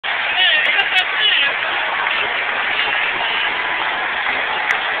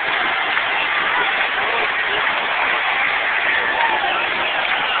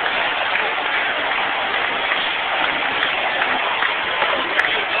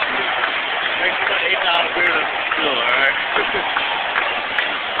$8 beer to fill, alright?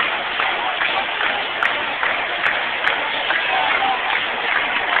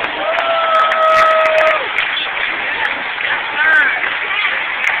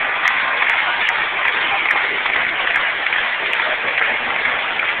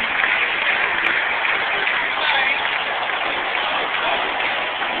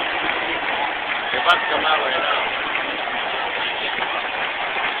 They're about to come out right now.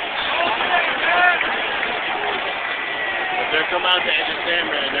 If they come out to Enter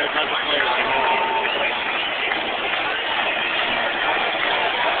Sandman, they're about to play right now.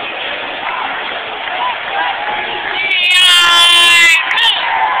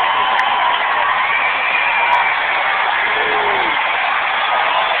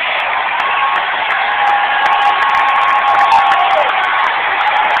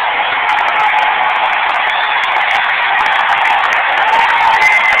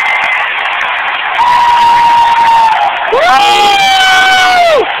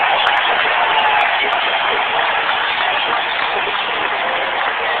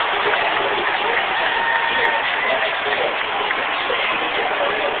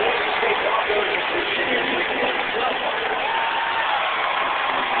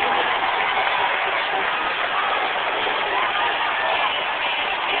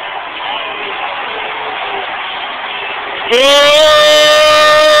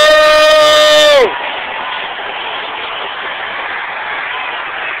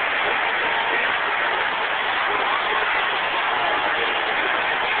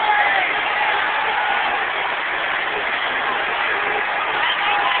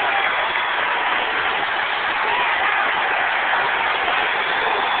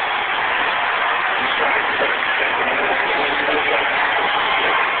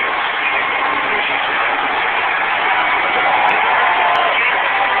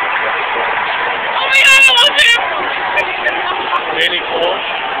 Danny Cole.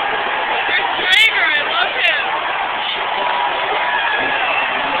 Chris Traeger, I love him.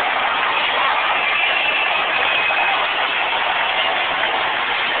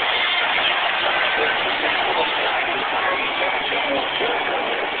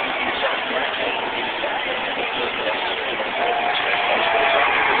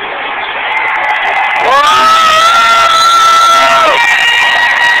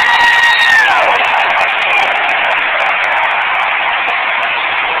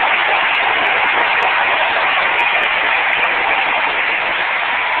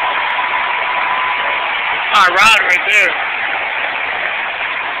 Hot rod right there.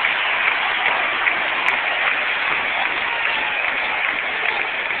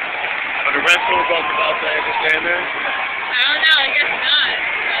 Are the wrestlers about to understand there? I don't know, I guess not.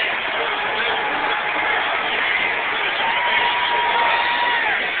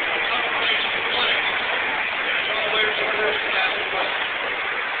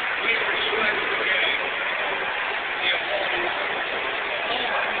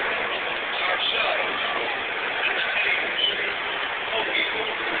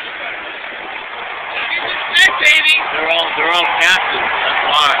 Baby. They're all captains, that's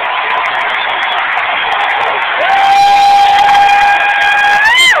why.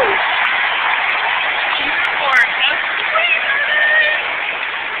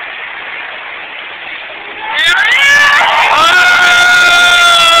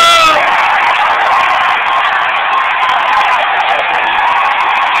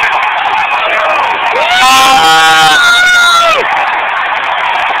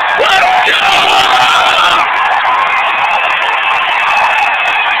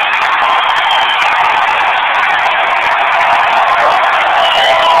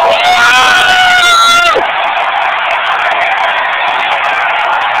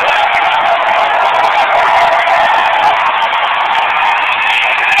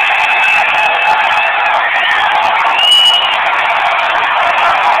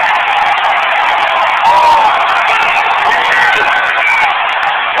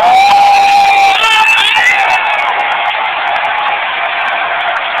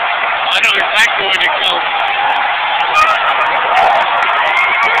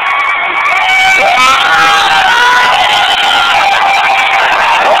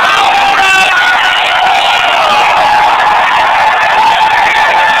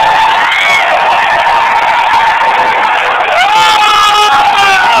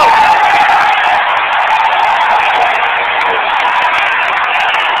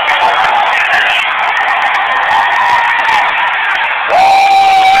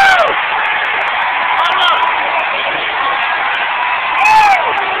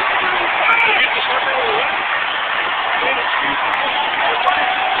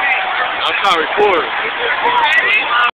 I'm trying to record. Ready?